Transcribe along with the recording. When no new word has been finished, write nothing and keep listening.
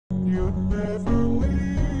you'd never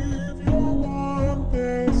leave your one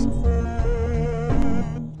best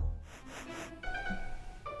friend.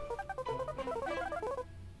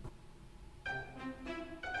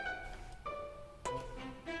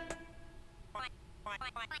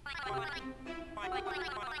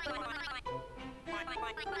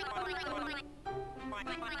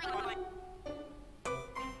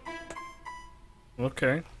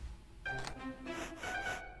 Okay.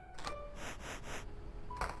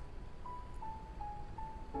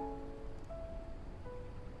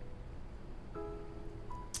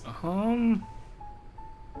 Um.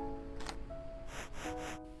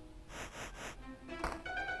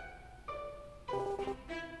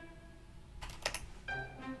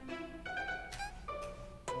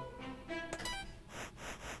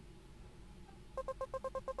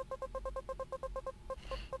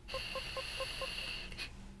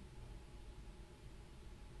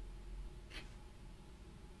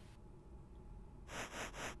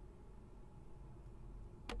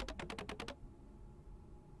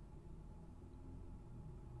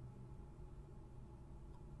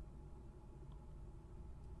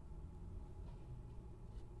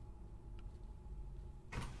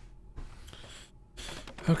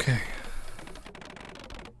 Okay.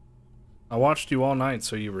 I watched you all night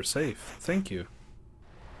so you were safe. Thank you.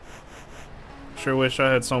 Sure wish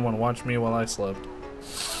I had someone watch me while I slept.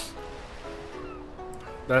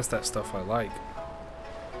 That's that stuff I like.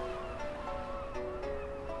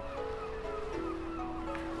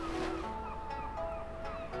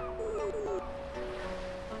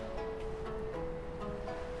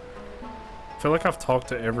 I feel like I've talked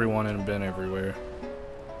to everyone and been everywhere.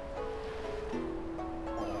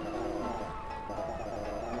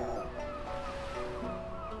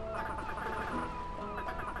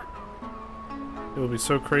 It would be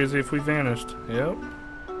so crazy if we vanished. Yep.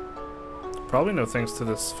 Probably no thanks to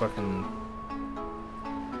this fucking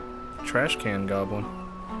trash can goblin.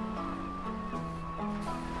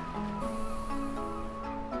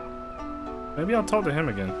 Maybe I'll talk to him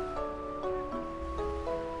again.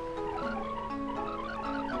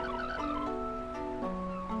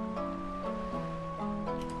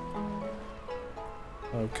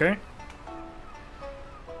 Okay.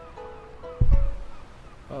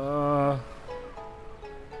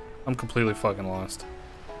 I'm completely fucking lost.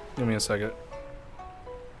 Give me a second.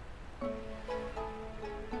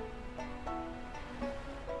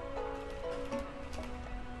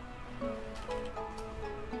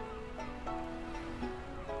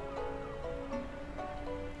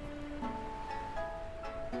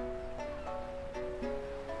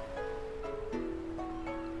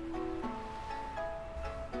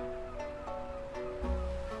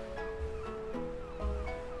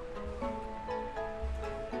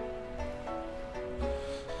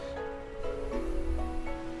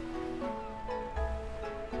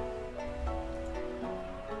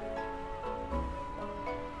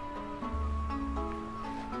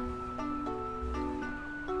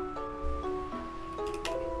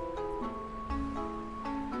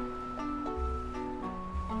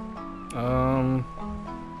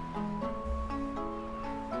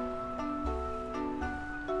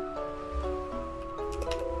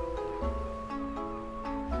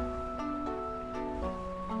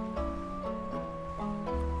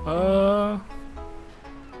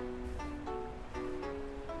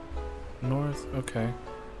 North, okay.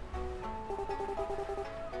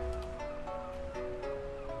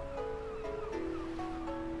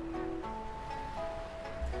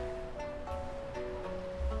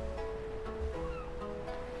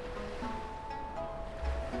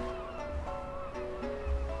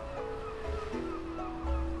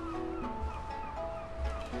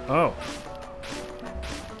 Oh.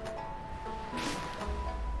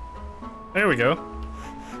 There we go.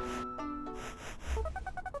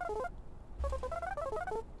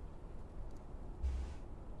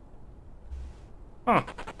 Huh.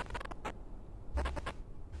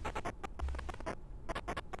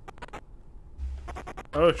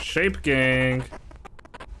 Oh, Shape Gang.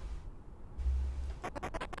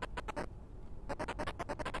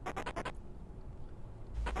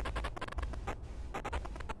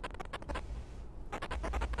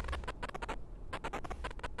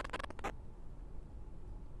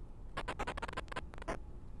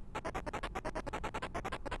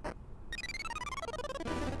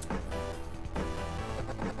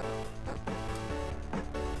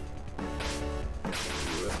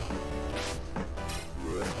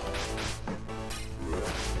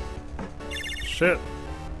 Shit.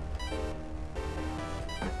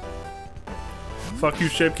 Fuck you,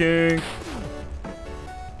 Shape King.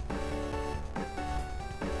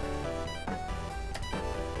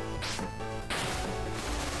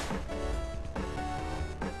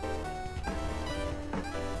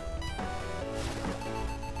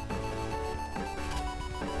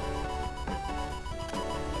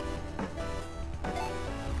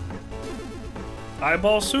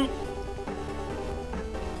 Eyeball soup?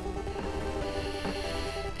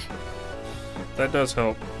 That does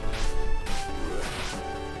help.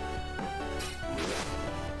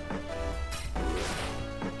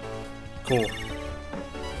 Cool.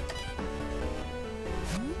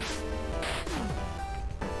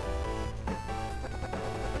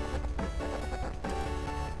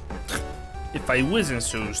 If I wasn't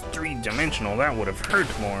so three-dimensional, that would have hurt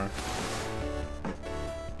more.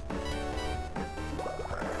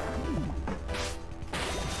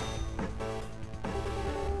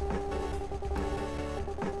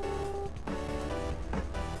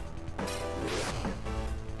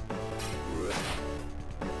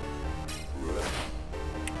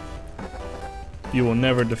 You will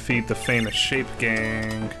never defeat the famous Shape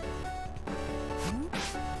Gang.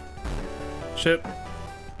 Shit.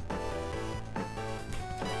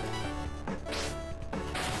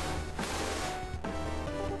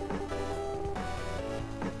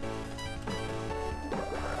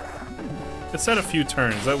 It said a few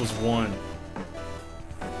turns. That was one.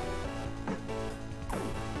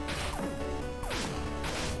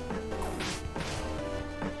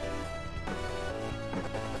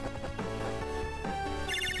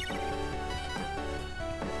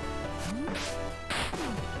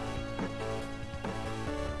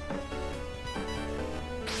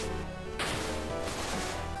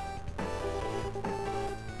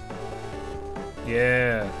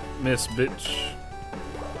 Yeah, miss, bitch.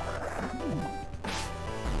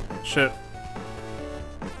 Shit.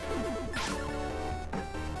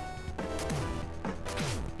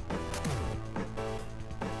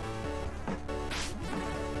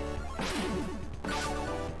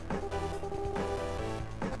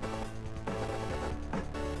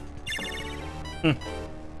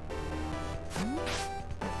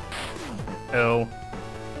 L.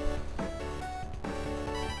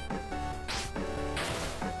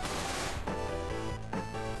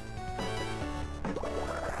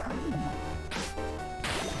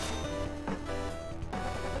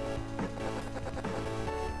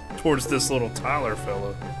 Towards this little Tyler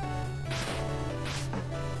fella.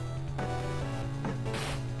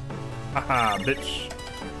 Haha, bitch.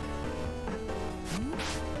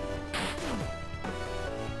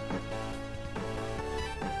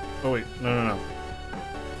 Oh wait, no.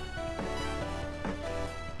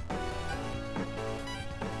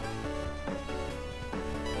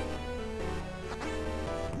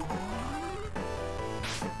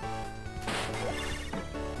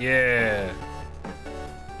 Yeah.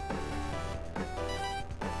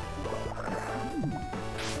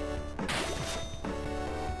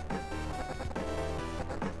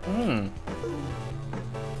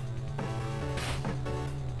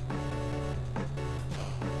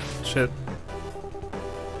 Shit.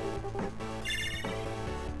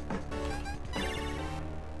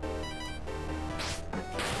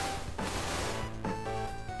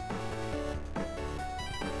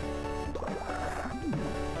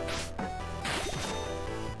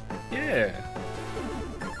 Yeah.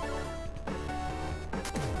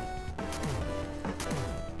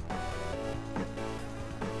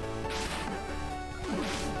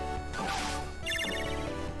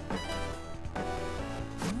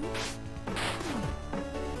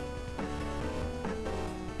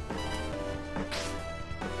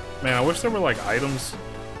 Man, I wish there were like items,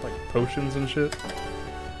 like potions and shit.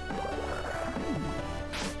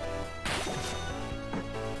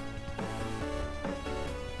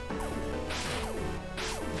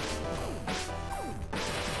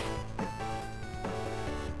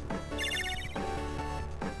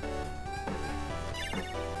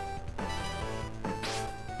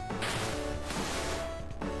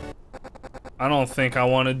 I don't think I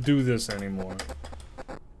want to do this anymore.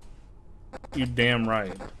 You damn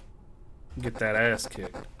right. Get that ass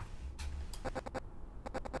kicked.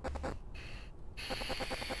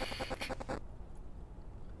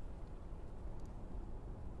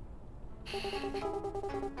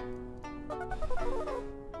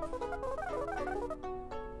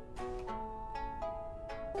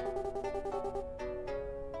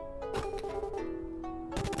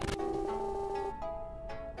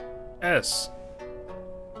 S.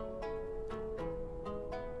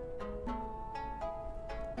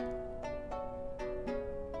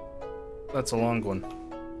 That's a long one.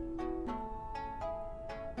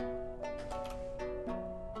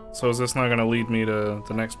 So is this not gonna lead me to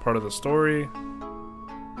the next part of the story?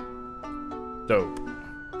 Dope.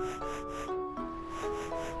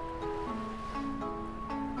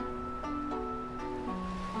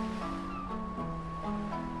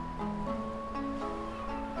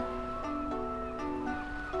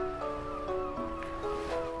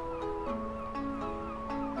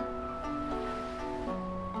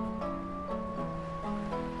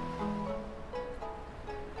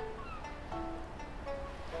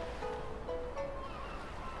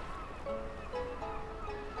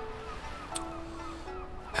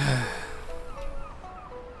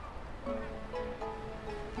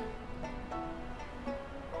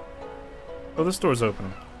 Oh, this door's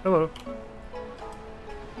opening. Hello.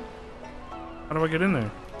 How do I get in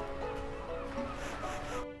there?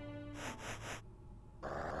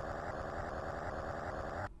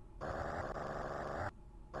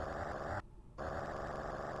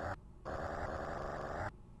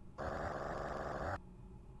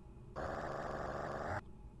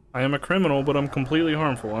 I am a criminal, but I'm completely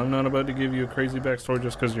harmful. I'm not about to give you a crazy backstory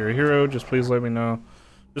just because you're a hero. Just please let me know.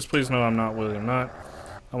 Just please know I'm not William Knott.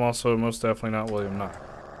 I'm also most definitely not William Knott.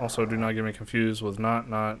 Also, do not get me confused with not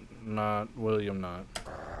William Knott.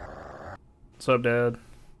 What's up, Dad?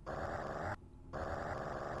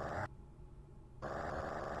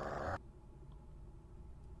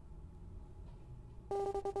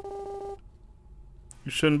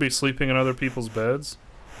 You shouldn't be sleeping in other people's beds.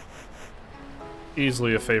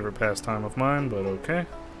 Easily a favorite pastime of mine, but okay.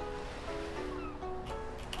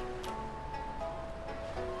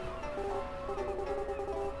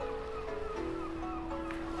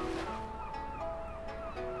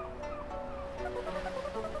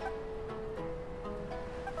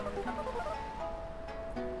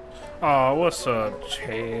 Aw, what's up,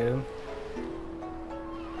 Chad?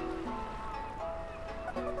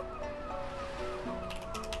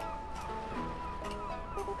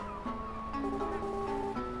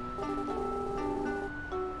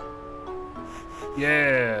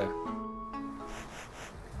 Yeah.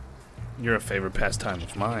 You're a favorite pastime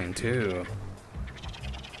of mine, too.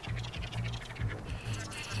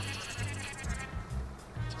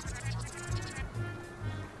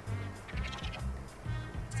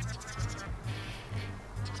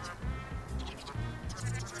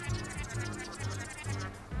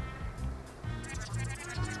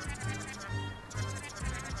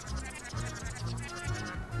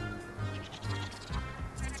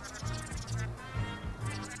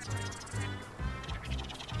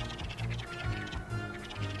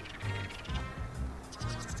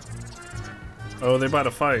 Oh, they about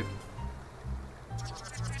to fight.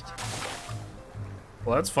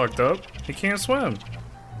 Well, that's fucked up. He can't swim.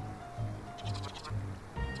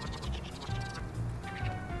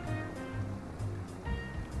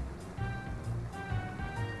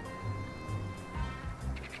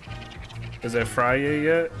 Is that Friday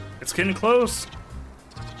yet? It's getting close.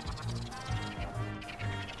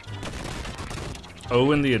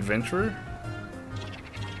 Owen the Adventurer?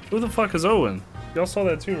 Who the fuck is Owen? Y'all saw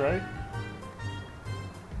that too, right?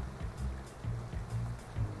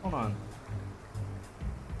 Hold on.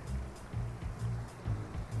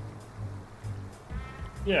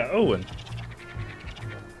 Yeah, Owen.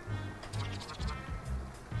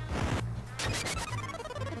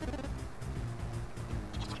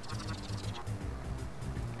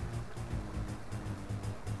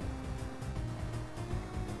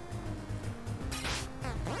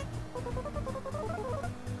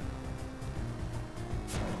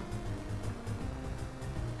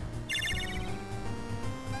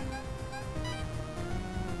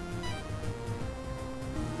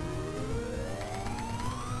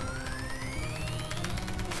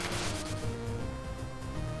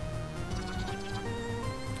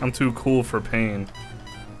 I'm too cool for pain.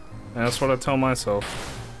 And that's what I tell myself.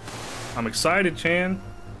 I'm excited, Chan.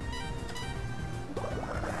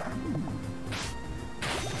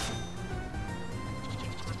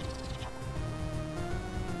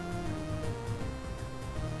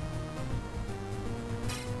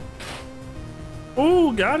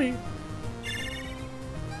 Ooh, got it.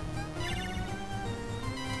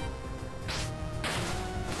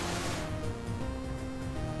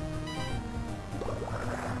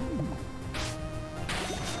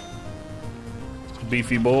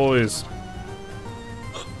 Beefy boys.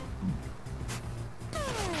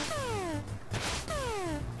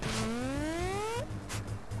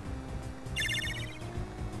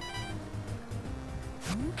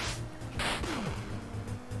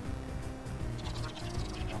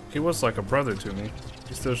 He was like a brother to me.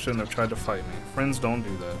 He still shouldn't have tried to fight me. Friends don't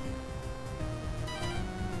do that.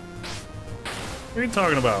 What are you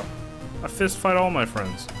talking about? I fist fight all my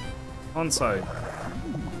friends. On sight.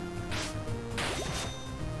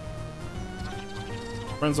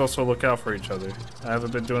 Friends also look out for each other. I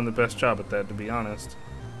haven't been doing the best job at that, to be honest.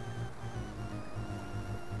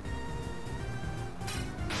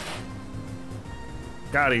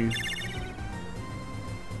 Got him.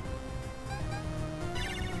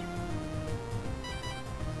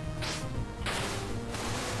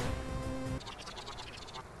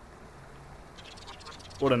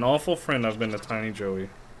 What an awful friend I've been to Tiny Joey.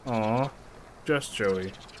 Aw, just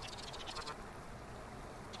Joey.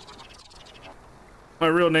 My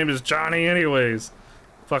real name is Johnny anyways.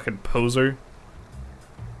 Fucking poser.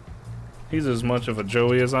 He's as much of a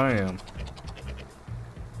Joey as I am.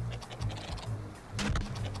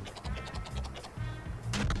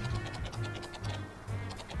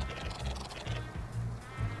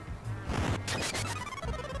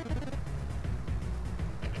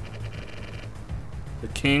 The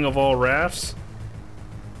king of all rafts?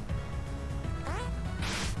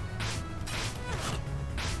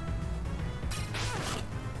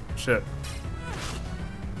 Shit.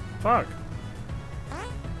 Fuck.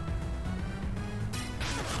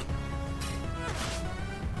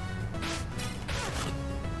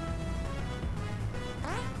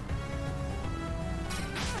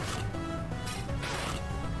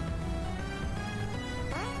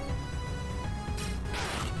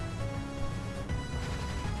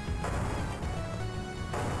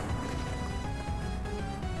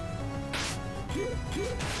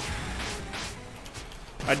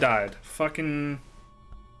 I died. Fucking...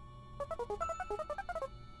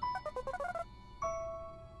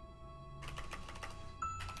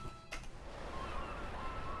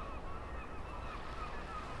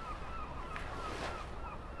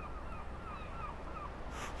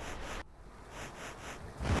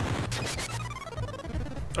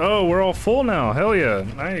 Oh, we're all full now. Hell yeah.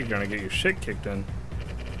 Now you're gonna get your shit kicked in.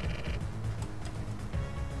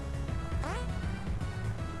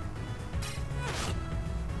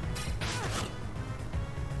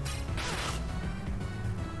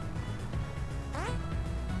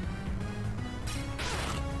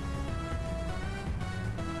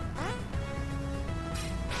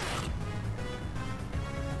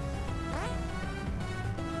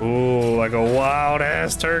 Ooh, like a wild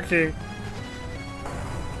ass turkey.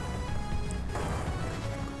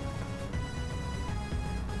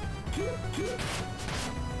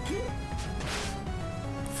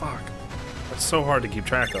 Fuck. That's so hard to keep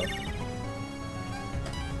track of.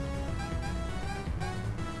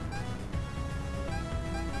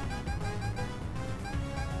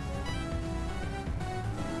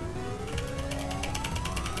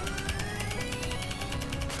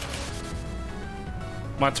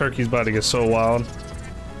 My turkey's about to get so wild.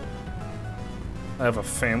 I have a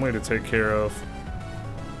family to take care of.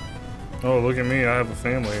 Oh, look at me, I have a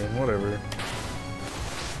family. Whatever.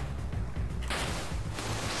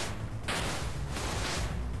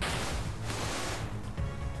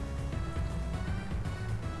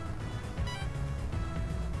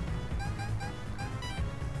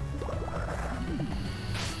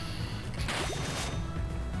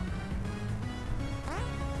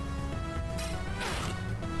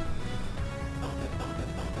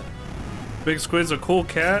 Big Squid's a cool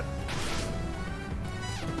cat?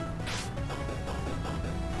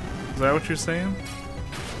 Is that what you're saying?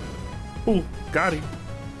 Ooh, got him.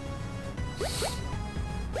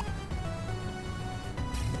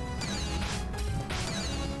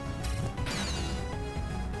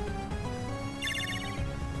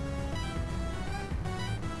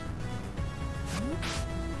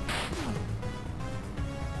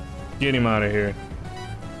 Get him out of here.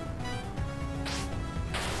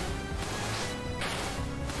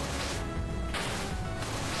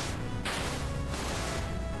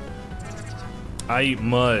 I eat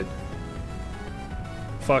mud.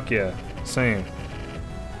 Fuck yeah. Same.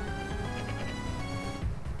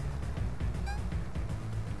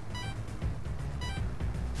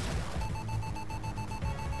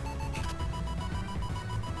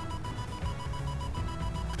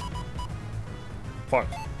 Fuck.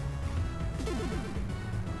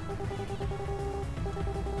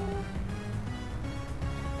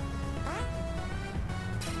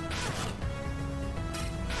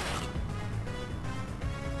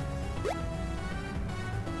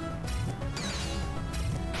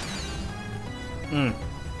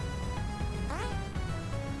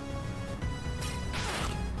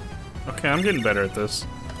 Okay, I'm getting better at this.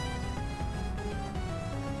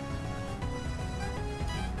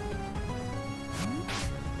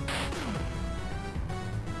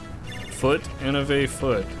 Foot, innovate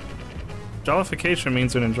foot. Jollification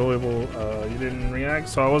means an enjoyable, you didn't react,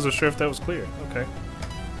 so I wasn't sure if that was clear. Okay.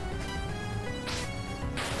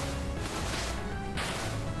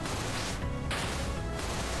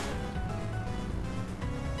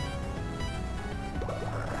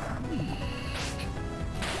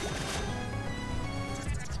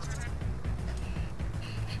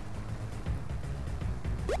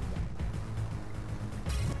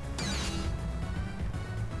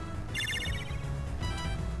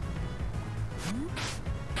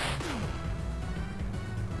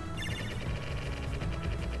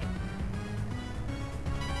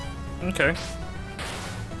 Okay.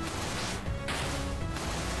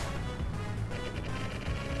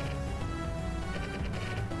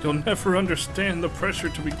 You'll never understand the pressure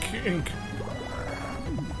to be king.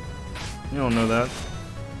 You don't know that.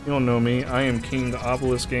 You don't know me. I am King the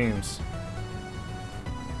Obelisk Games.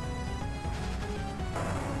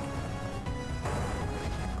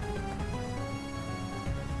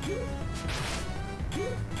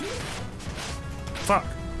 Fuck.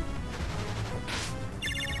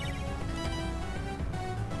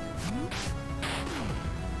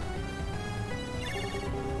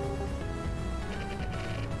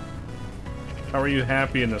 How are you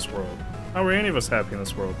happy in this world? How are any of us happy in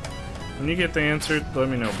this world? When you get the answer, let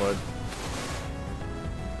me know, bud.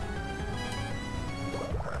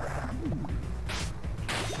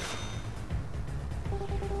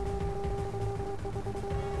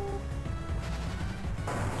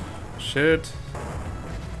 Shit.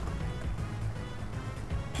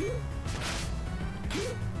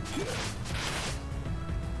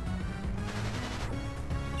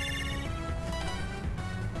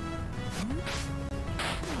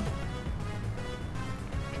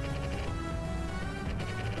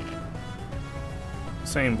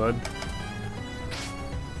 Same, bud.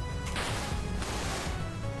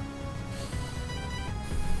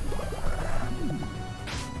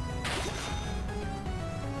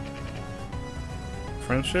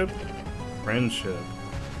 Friendship? Friendship.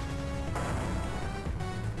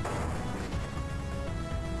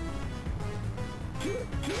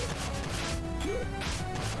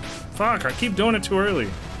 Fuck, I keep doing it too early.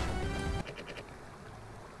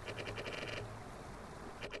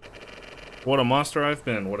 What a monster I've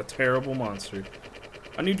been. What a terrible monster.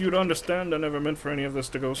 I need you to understand I never meant for any of this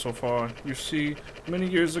to go so far. You see, many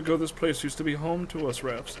years ago this place used to be home to us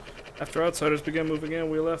refs. After outsiders began moving in,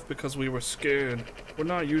 we left because we were scared. We're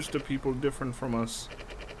not used to people different from us.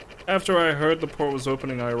 After I heard the port was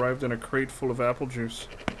opening, I arrived in a crate full of apple juice.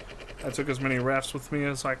 I took as many rafts with me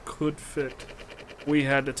as I could fit. We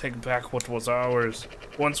had to take back what was ours.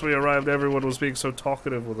 Once we arrived, everyone was being so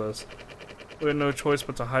talkative with us. We had no choice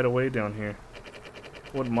but to hide away down here.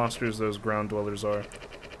 What monsters those ground dwellers are.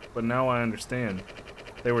 But now I understand.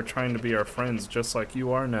 They were trying to be our friends just like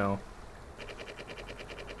you are now.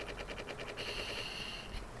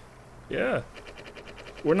 Yeah.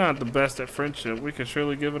 We're not the best at friendship. We could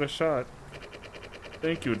surely give it a shot.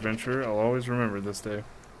 Thank you, adventurer. I'll always remember this day.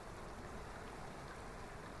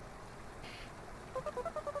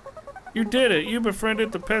 You did it! You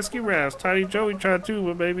befriended the pesky rafts. Tiny Joey tried too,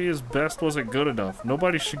 but maybe his best wasn't good enough.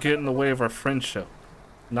 Nobody should get in the way of our friendship.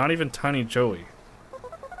 Not even Tiny Joey.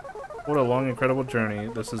 What a long, incredible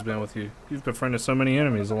journey this has been with you. You've befriended so many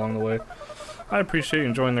enemies along the way. I appreciate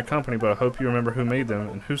enjoying their company, but I hope you remember who made them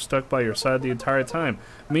and who stuck by your side the entire time.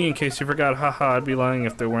 Me, in case you forgot, haha, I'd be lying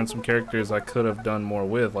if there weren't some characters I could have done more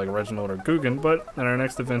with, like Reginald or Guggen, but in our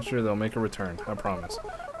next adventure, they'll make a return, I promise.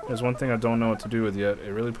 There's one thing I don't know what to do with yet.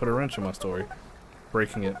 It really put a wrench in my story.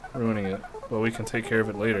 Breaking it, ruining it. But we can take care of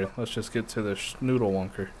it later. Let's just get to the Schnoodle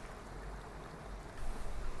Wonker.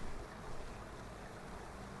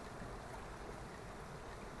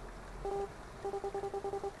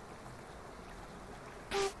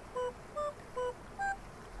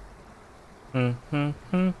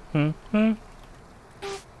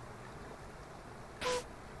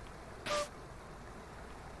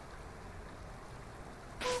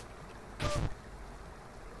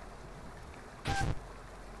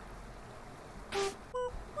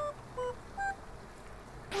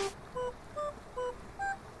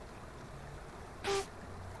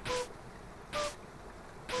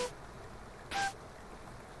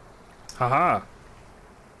 Haha.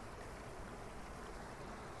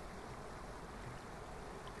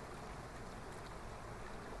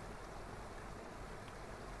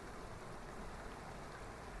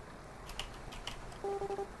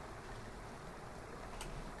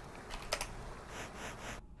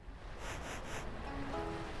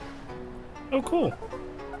 Oh, cool.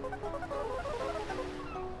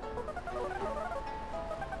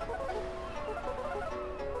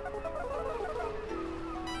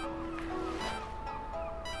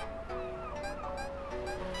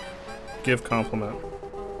 Give compliment.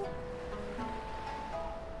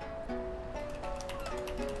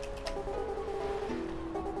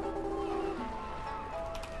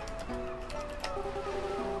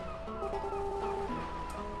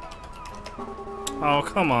 Oh,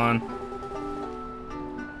 come on.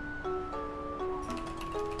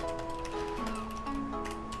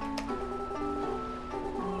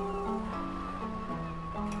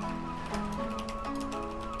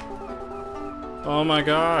 Oh my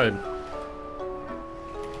god.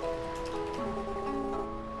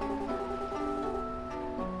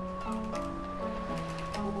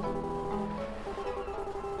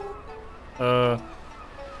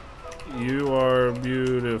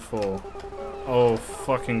 full. Oh,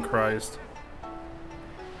 fucking Christ.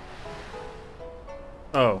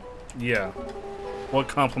 Oh, yeah. What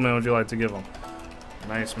compliment would you like to give him?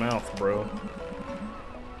 Nice mouth, bro.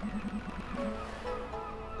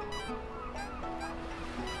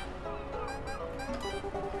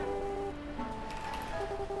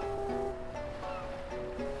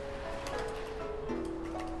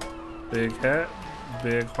 Big hat,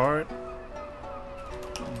 big heart,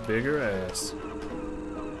 bigger ass.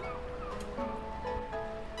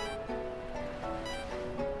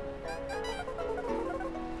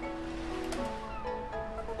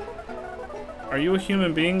 Are you a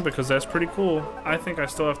human being? Because that's pretty cool. I think I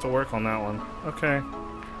still have to work on that one. Okay.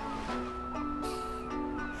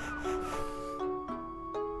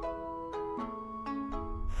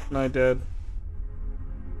 Night, Dad.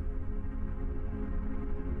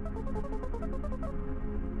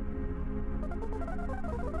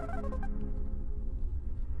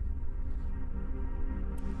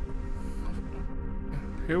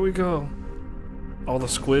 Here we go. All the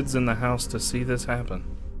squids in the house to see this happen.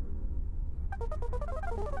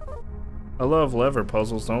 I love lever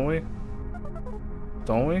puzzles, don't we?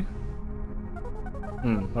 Don't we?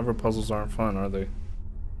 Lever puzzles aren't fun, are they?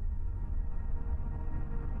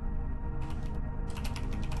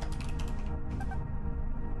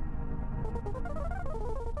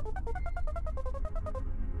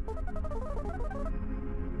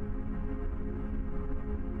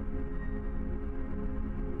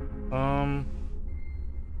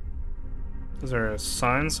 Is there a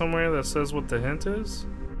sign somewhere that says what the hint is?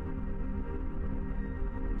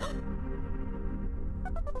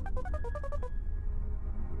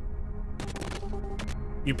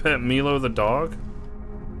 You pet Milo the dog?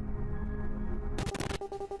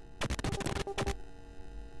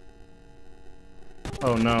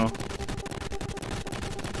 Oh no.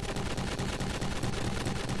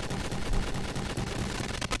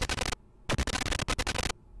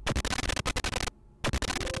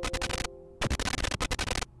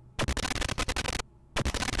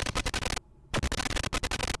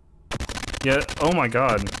 Yeah, oh my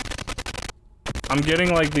god. I'm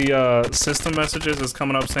getting like the system messages is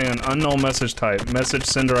coming up saying unknown message type, message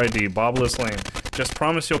sender ID, Bobless Lane. Just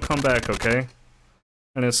promise you'll come back, okay?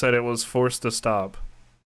 And it said it was forced to stop.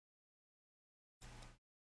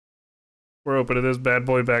 We're opening this bad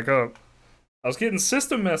boy back up. I was getting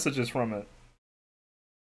system messages from it.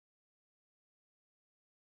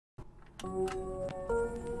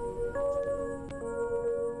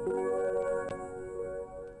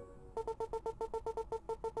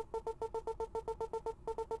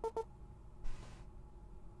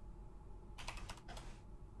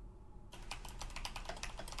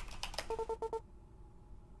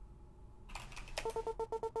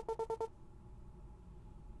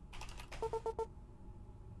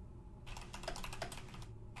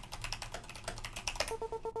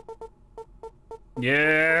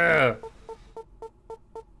 Yeah.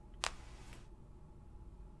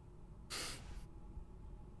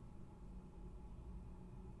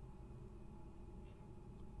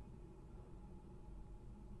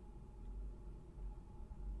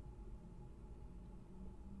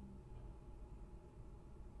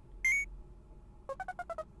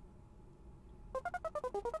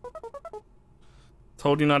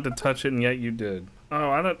 Told you not to touch it, and yet you did.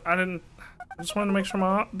 Oh, I didn't. I just wanted to make sure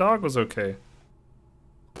my dog was okay.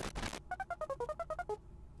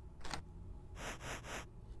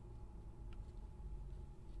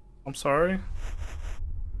 I'm sorry.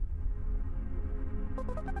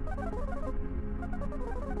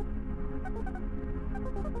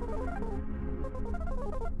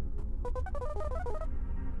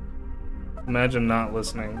 Imagine not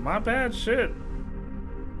listening. My bad shit.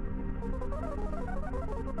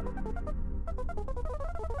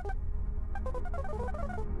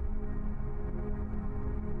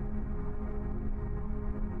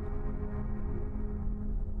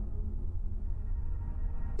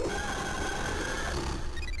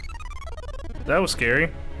 That was scary.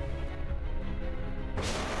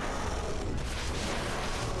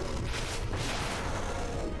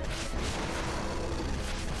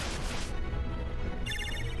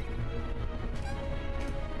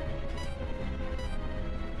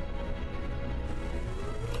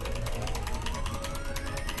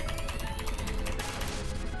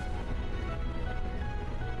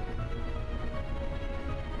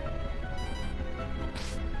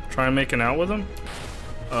 Try making out with him?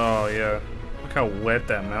 Oh yeah. Look how wet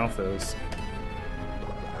that mouth is.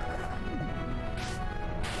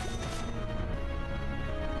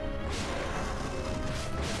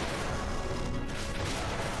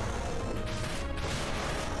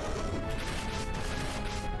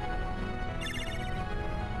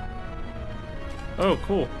 Oh,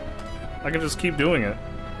 cool. I can just keep doing it.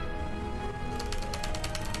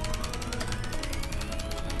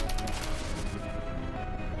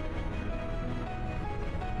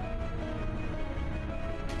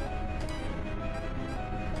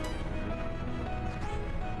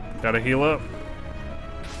 Gotta heal up.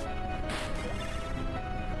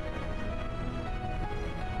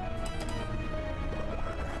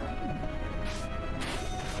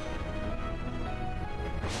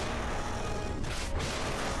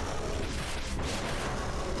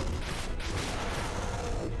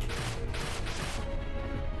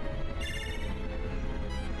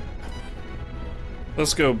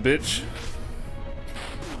 Let's go, bitch.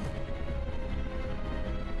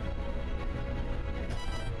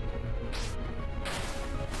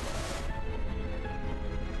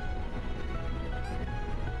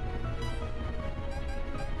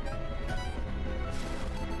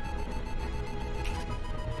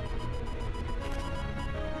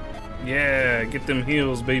 Yeah, get them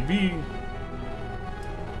heals, baby.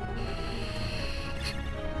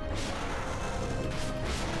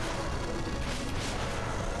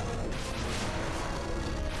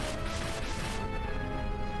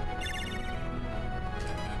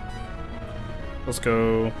 Let's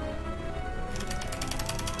go.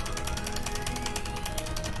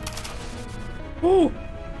 Woo!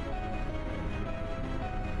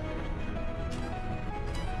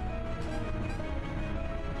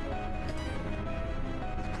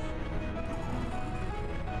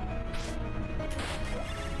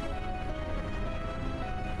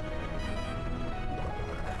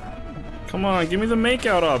 Come on, give me the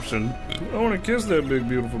makeout option. I want to kiss that big,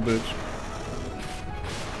 beautiful bitch.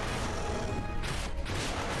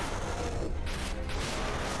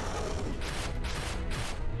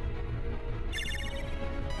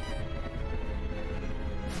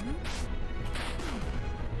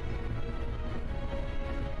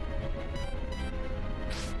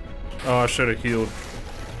 Oh, I should have healed.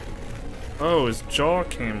 Oh, his jaw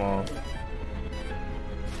came off.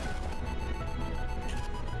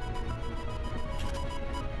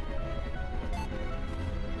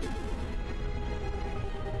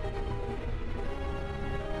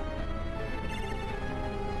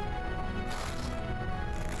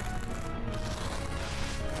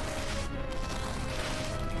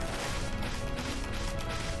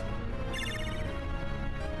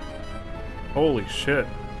 Holy shit.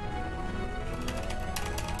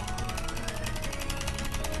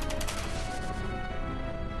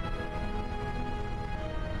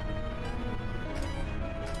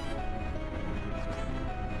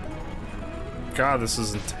 God, this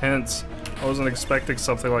is intense. I wasn't expecting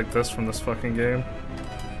something like this from this fucking game.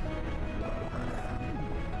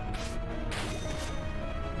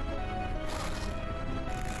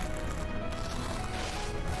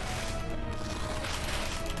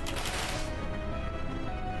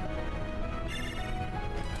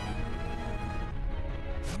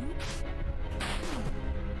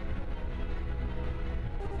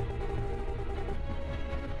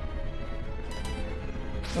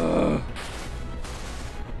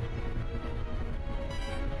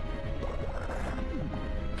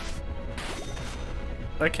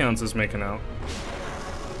 That counts as making out.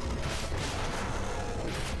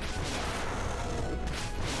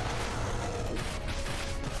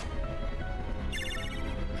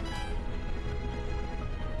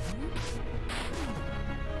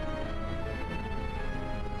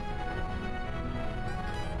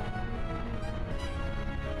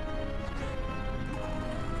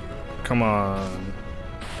 Come on.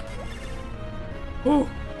 Whew.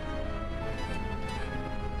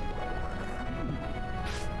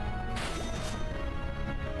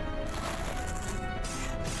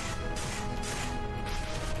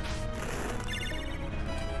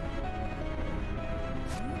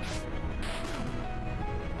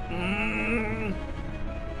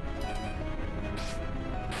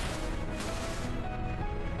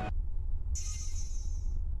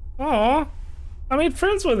 Aw, I made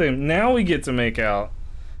friends with him. Now we get to make out.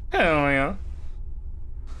 Hell yeah.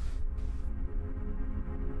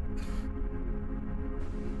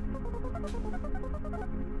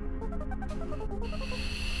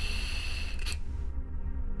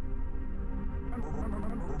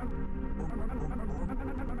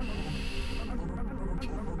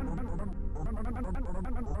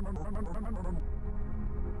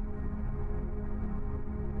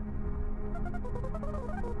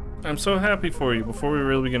 I'm so happy for you. Before we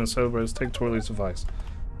really begin to celebrate, let's take Torli's advice.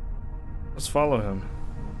 Let's follow him.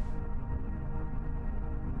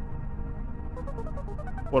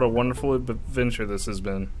 What a wonderful adventure this has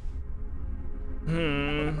been.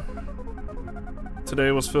 To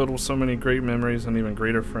Today was filled with so many great memories and even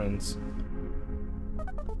greater friends.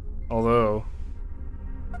 Although,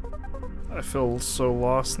 I feel so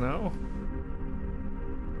lost now.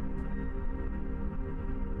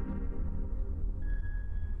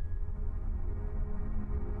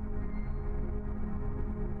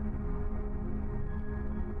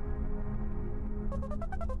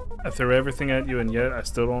 I threw everything at you and yet I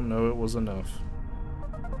still don't know it was enough.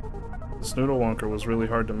 This noodle wonker was really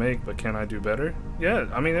hard to make, but can I do better? Yeah,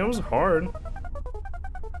 I mean, it was hard.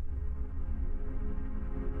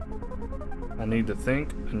 I need to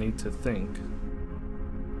think. I need to think.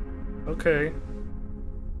 Okay.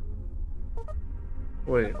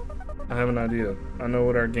 Wait, I have an idea. I know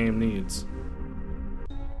what our game needs.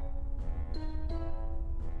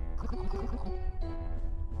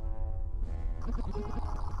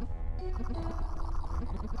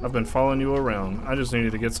 I've been following you around. I just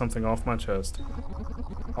needed to get something off my chest.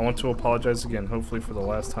 I want to apologize again, hopefully for the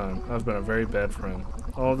last time. I've been a very bad friend.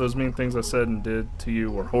 All of those mean things I said and did to you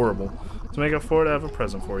were horrible. To make up for it, I have a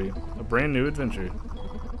present for you. A brand new adventure.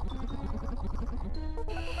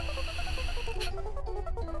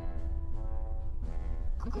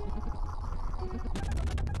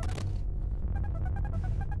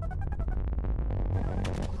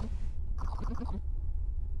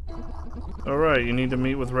 Alright, you need to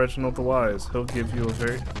meet with Reginald the Wise. He'll give you a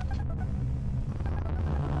very...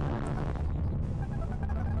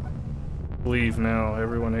 Leave now.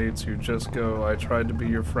 Everyone hates you. Just go. I tried to be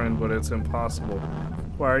your friend, but it's impossible.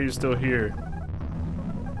 Why are you still here?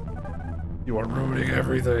 You are ruining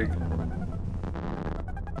everything.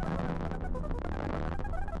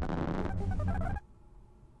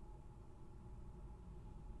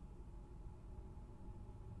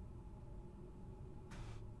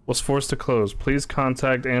 Was forced to close. Please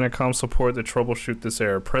contact Anacom support to troubleshoot this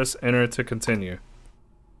error. Press enter to continue.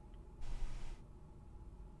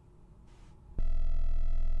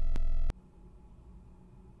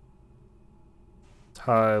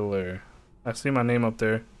 Tyler. I see my name up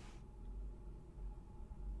there.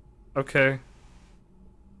 Okay.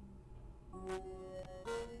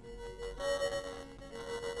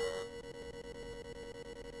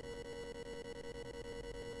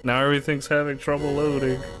 Now everything's having trouble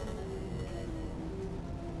loading.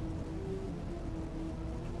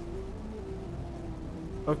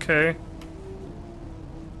 Okay.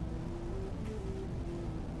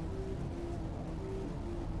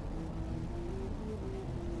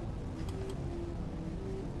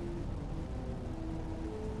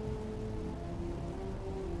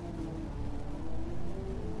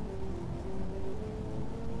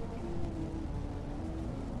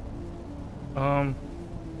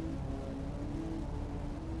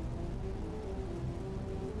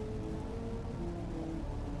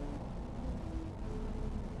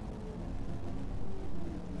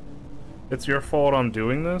 It's your fault I'm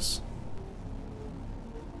doing this?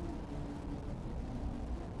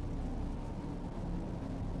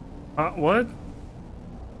 What?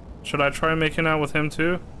 Should I try making out with him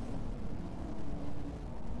too?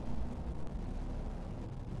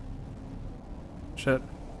 Shit.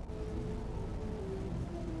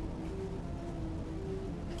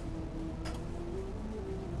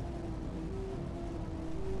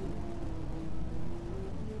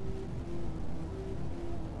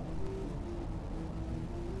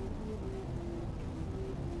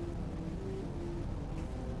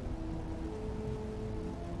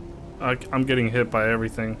 I'm getting hit by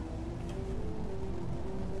everything.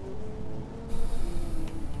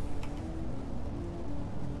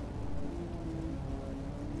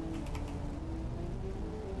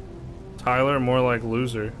 Tyler, more like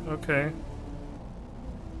loser. Okay.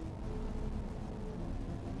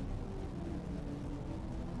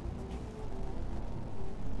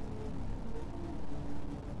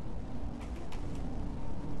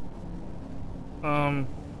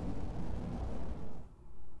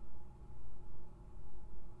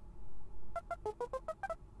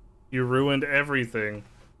 You ruined everything.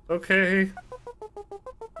 Okay.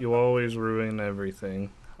 You always ruin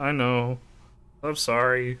everything. I know. I'm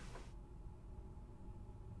sorry.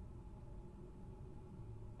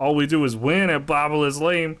 All we do is win at Bobble is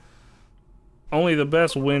Lame. Only the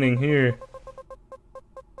best winning here.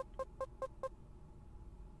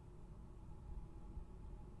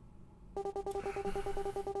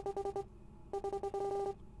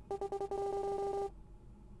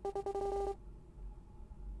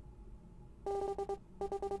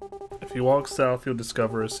 If you walk south, you'll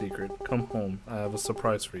discover a secret. Come home. I have a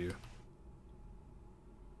surprise for you.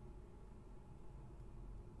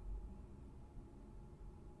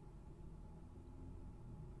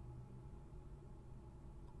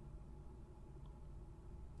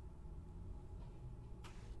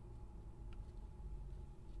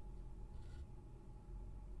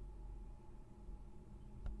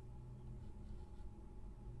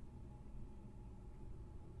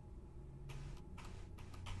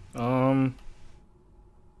 Um.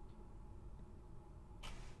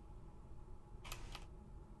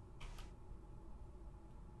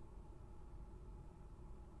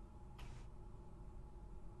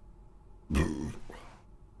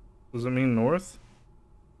 Does it mean north?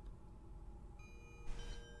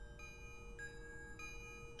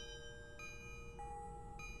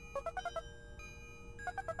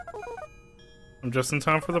 I'm just in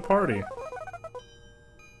time for the party.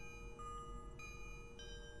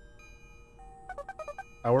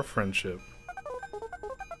 Our friendship.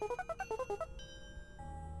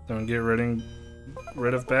 Don't get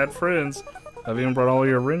rid of bad friends. I've even brought all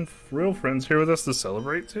your real friends here with us to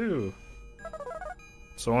celebrate too.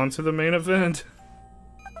 So on to the main event.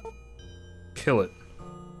 Kill it.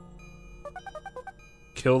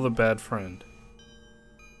 Kill the bad friend.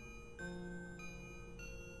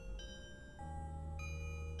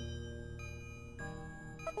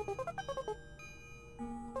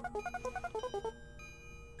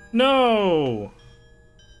 No!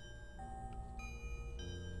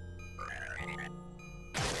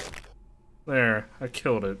 There, I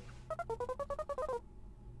killed it.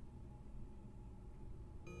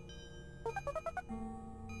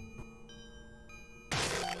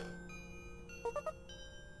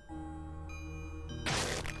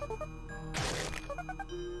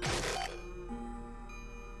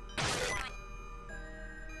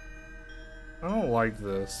 I don't like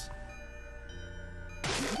this.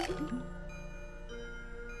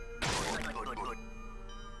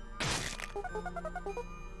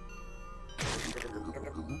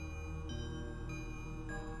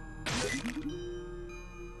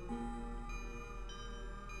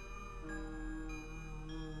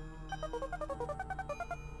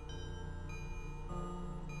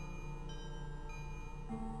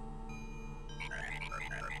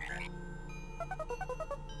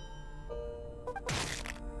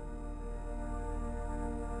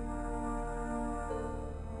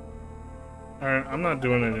 Alright, I'm not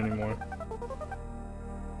doing it anymore.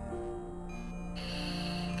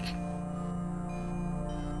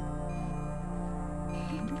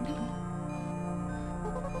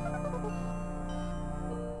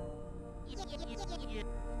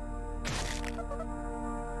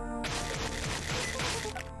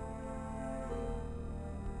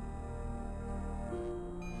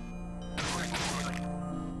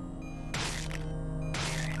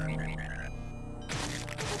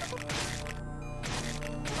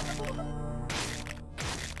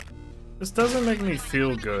 This doesn't make me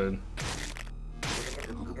feel good.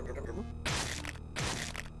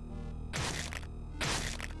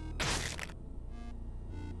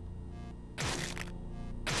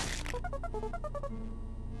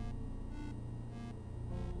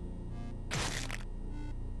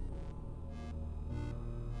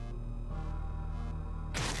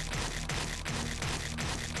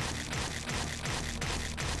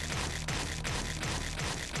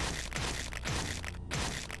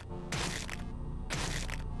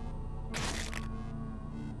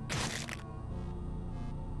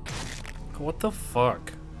 What the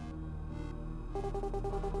fuck?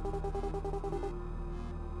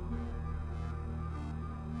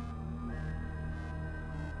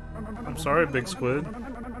 I'm sorry, Big Squid.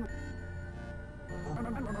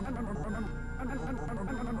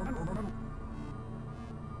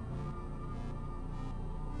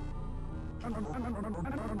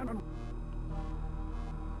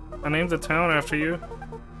 I named the town after you.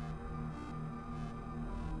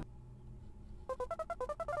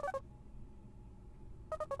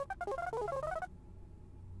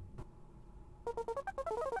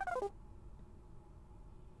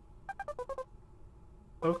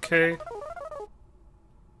 Okay.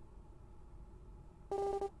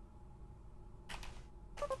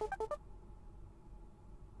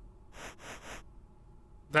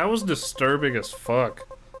 That was disturbing as fuck.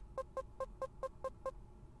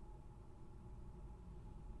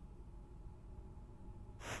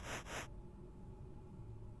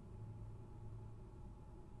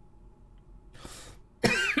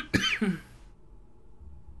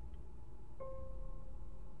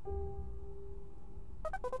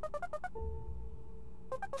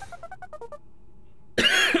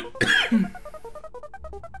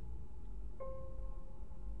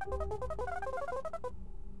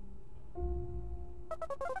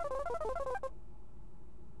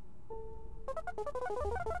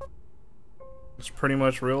 It's pretty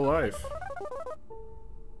much real life.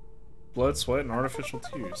 Blood, sweat, and artificial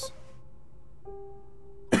tears.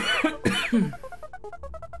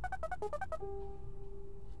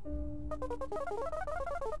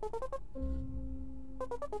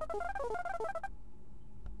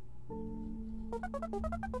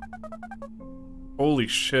 Holy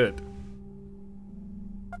shit.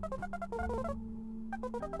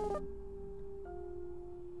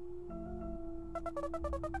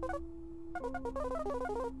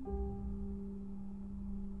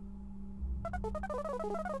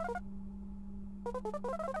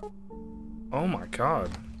 Oh my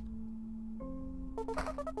god.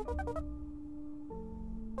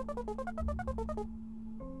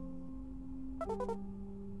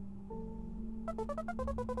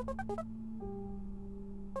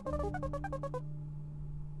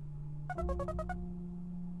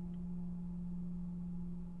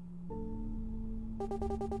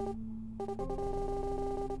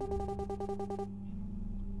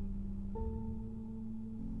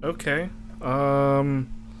 Okay.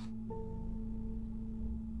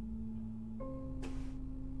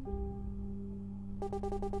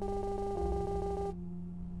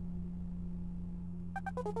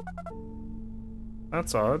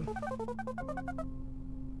 That's odd.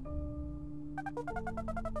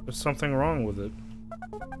 There's something wrong with it.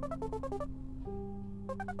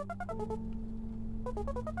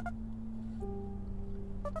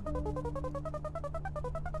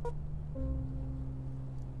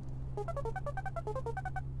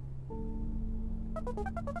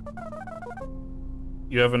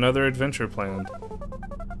 You have another adventure planned.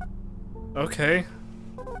 Okay.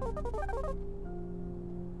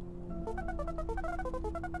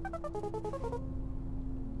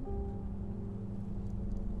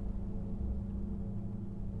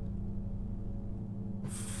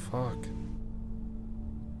 Fuck.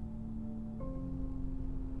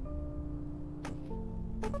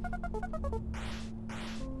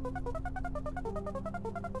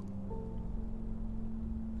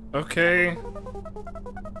 Okay.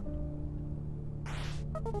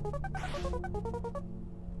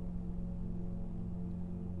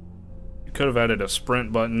 You could have added a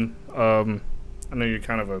sprint button. I know you're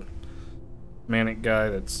kind of a manic guy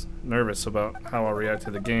that's nervous about how I react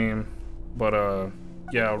to the game, but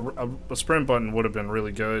yeah, a sprint button would have been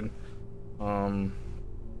really good.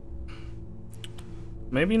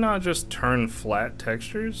 Maybe not just turn flat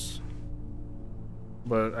textures,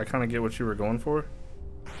 but I kind of get what you were going for.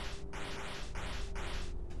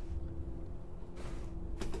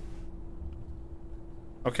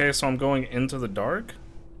 Okay, so I'm going into the dark?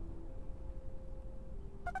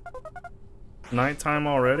 Nighttime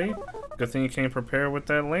already? Good thing you came prepared with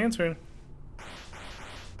that lantern.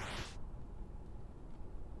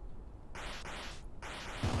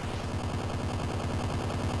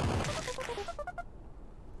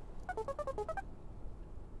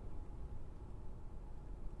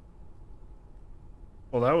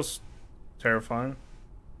 Well, that was terrifying.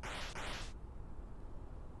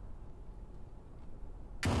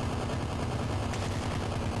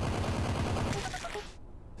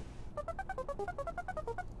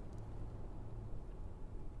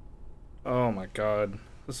 Oh my god.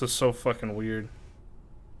 This is so fucking weird.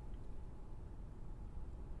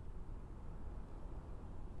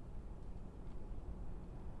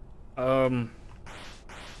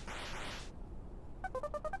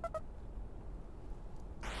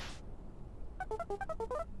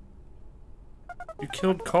 You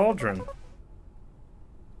killed Cauldron.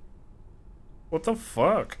 What the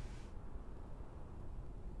fuck?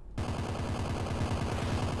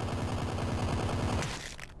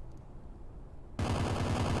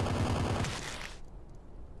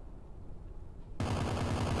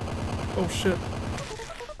 Oh shit.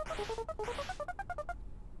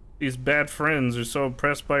 These bad friends are so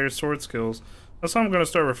impressed by your sword skills. That's how I'm gonna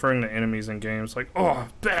start referring to enemies in games. Like, oh,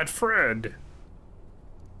 bad friend.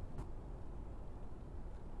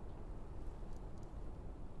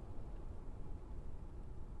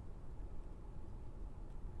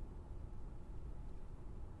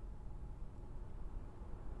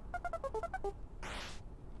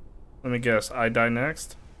 Let me guess, I die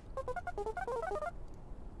next?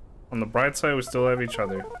 On the bright side, we still have each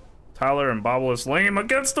other. Tyler and Bobulus lame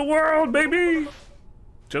against the world, baby!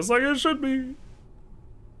 Just like it should be.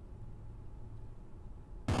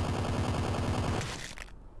 I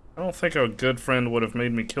don't think a good friend would have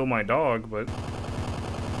made me kill my dog, but...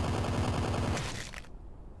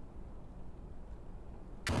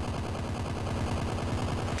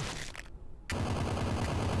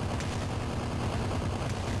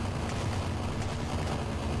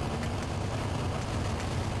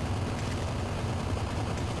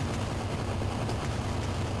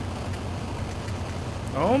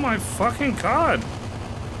 Oh my fucking god!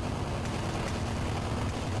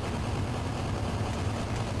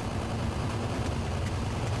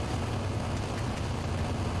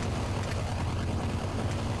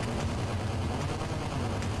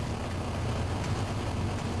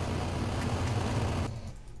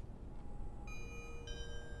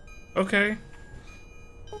 Okay.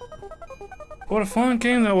 What a fun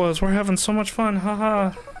game that was. We're having so much fun.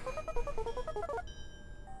 Haha.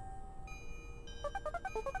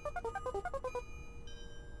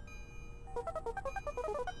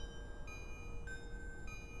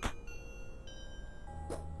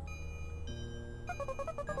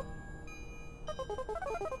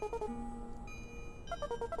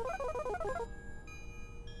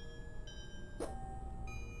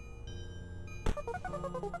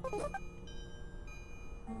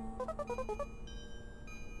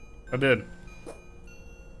 I did.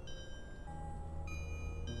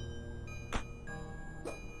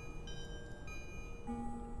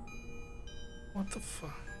 What the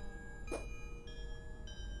fuck?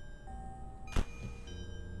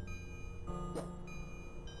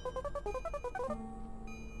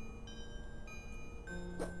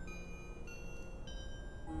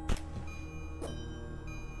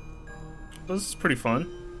 This is pretty fun.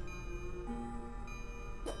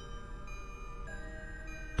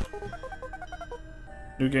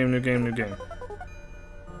 New game, new game, new game.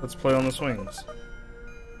 Let's play on the swings.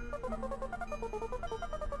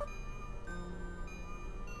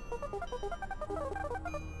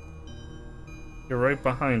 You're right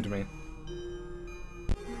behind me.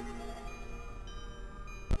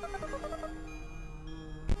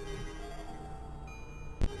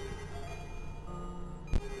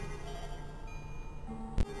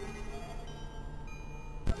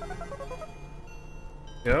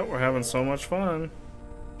 Yeah, we're having so much fun.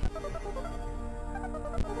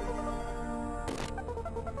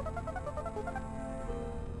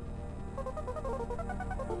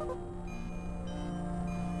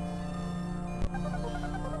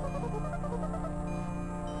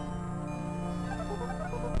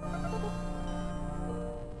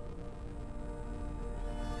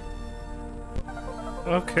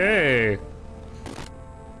 Okay.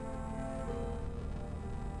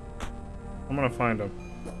 I'm gonna find him.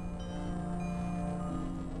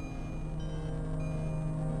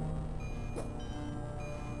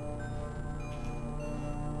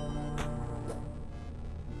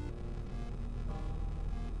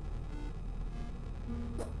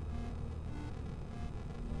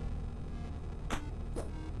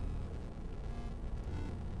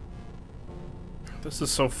 This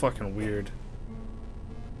is so fucking weird.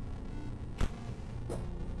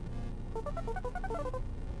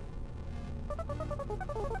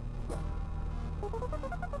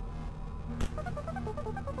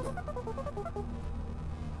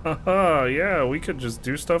 Haha, yeah, we could just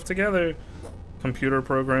do stuff together. Computer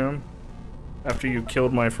program. After you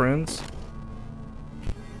killed my friends.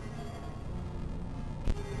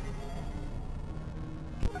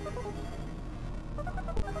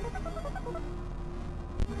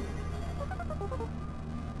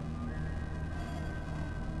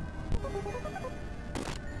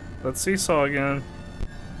 Let's seesaw again.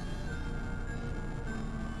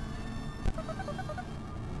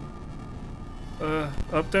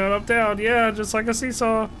 Up, down, yeah, just like a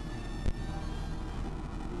seesaw.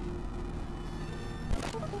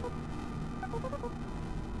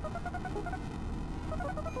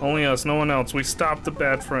 Only us, no one else. We stopped the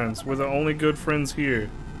bad friends. We're the only good friends here.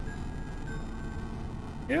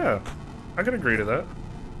 Yeah, I could agree to that.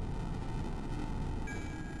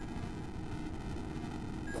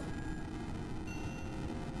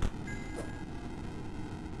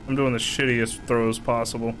 I'm doing the shittiest throws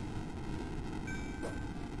possible.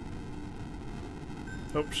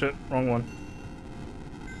 Oh shit, wrong one.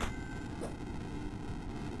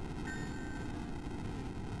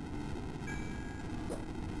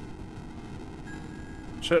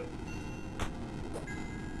 Shit.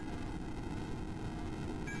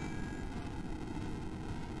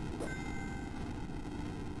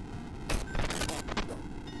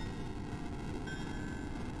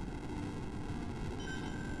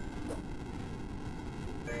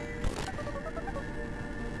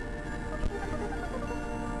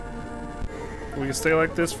 We can stay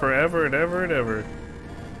like this forever and ever and ever.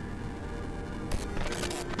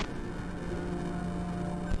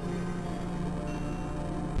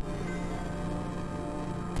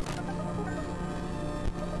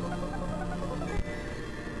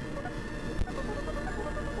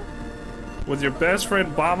 With your best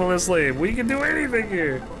friend Bob and Slave, we can do anything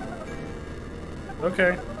here.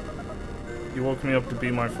 Okay. You woke me up to be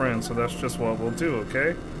my friend, so that's just what we'll do,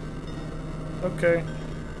 okay? Okay.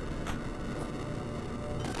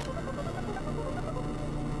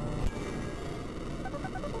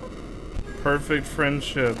 Perfect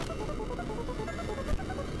friendship.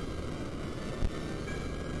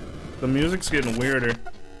 The music's getting weirder.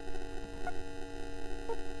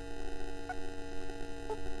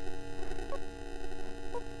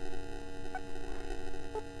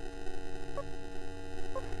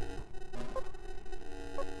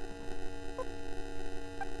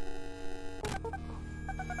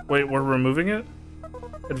 Wait, we're removing it?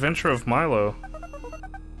 Adventure of Milo.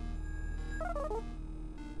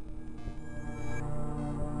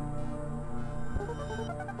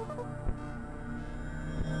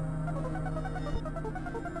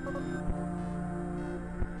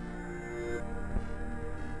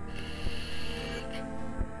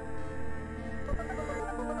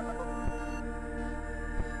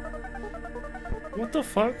 What the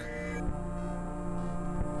fuck?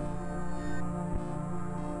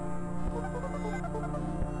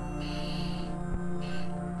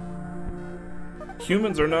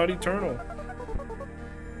 Humans are not eternal.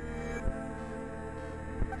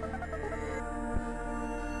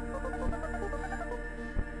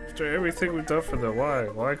 After everything we've done for them, why?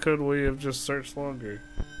 Why couldn't we have just searched longer?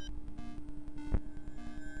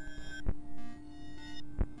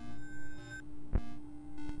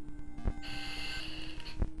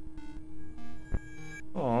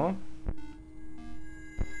 Aww.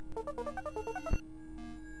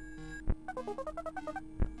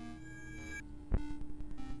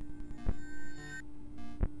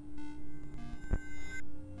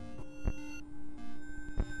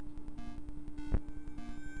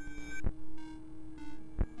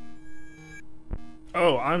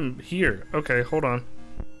 Oh, I'm here. Okay, hold on.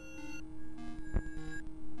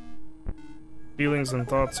 Feelings and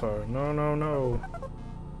thoughts are. No, no, no.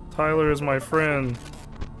 Tyler is my friend.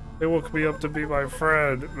 They woke me up to be my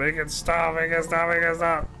friend. Make it stop, make it stop, make it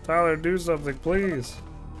stop. Tyler, do something, please.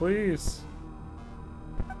 Please.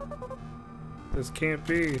 This can't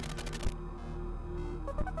be.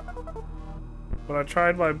 But I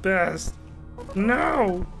tried my best.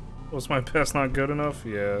 No! Was my best not good enough?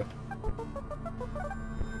 Yeah.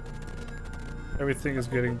 Everything is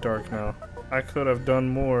getting dark now. I could have done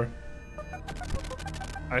more.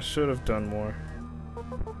 I should have done more.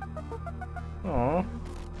 Aww.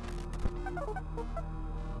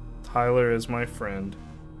 Tyler is my friend.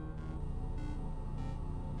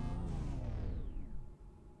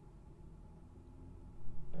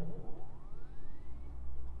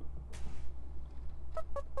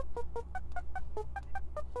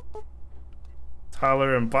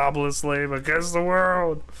 Tyler and Bobble Slave against the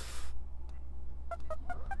world!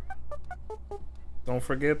 Don't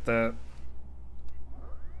forget that.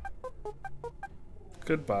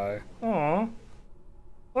 Goodbye. Aw. Well,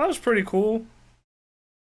 that was pretty cool.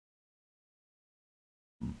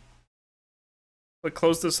 It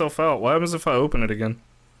closed itself out. What happens if I open it again?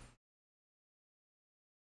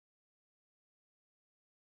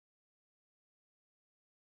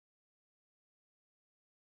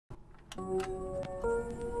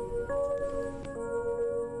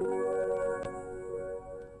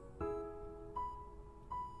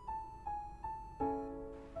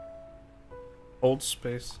 Hold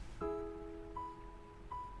space.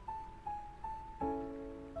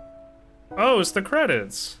 Oh, it's the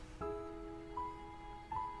credits.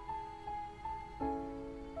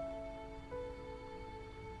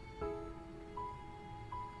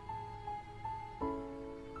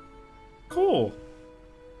 Cool.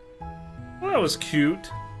 Well, that was cute.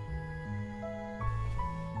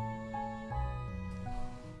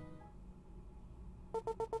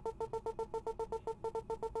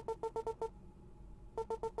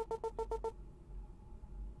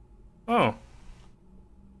 Oh.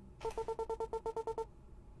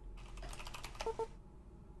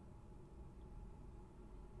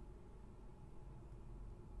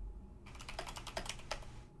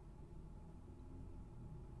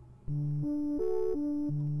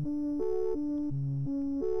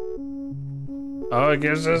 Oh, I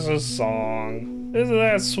guess it's a song. Isn't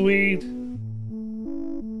that sweet?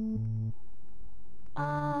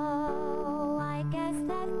 Oh, I guess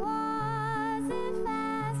that was a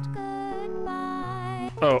fast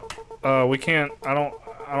goodbye. Oh, we can't. I don't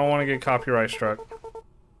want to get copyright struck.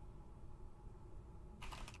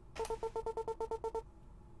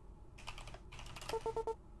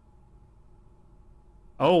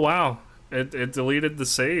 Oh wow, it deleted the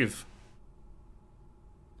save.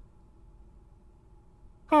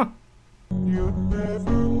 Huh. You'd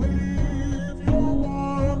never leave.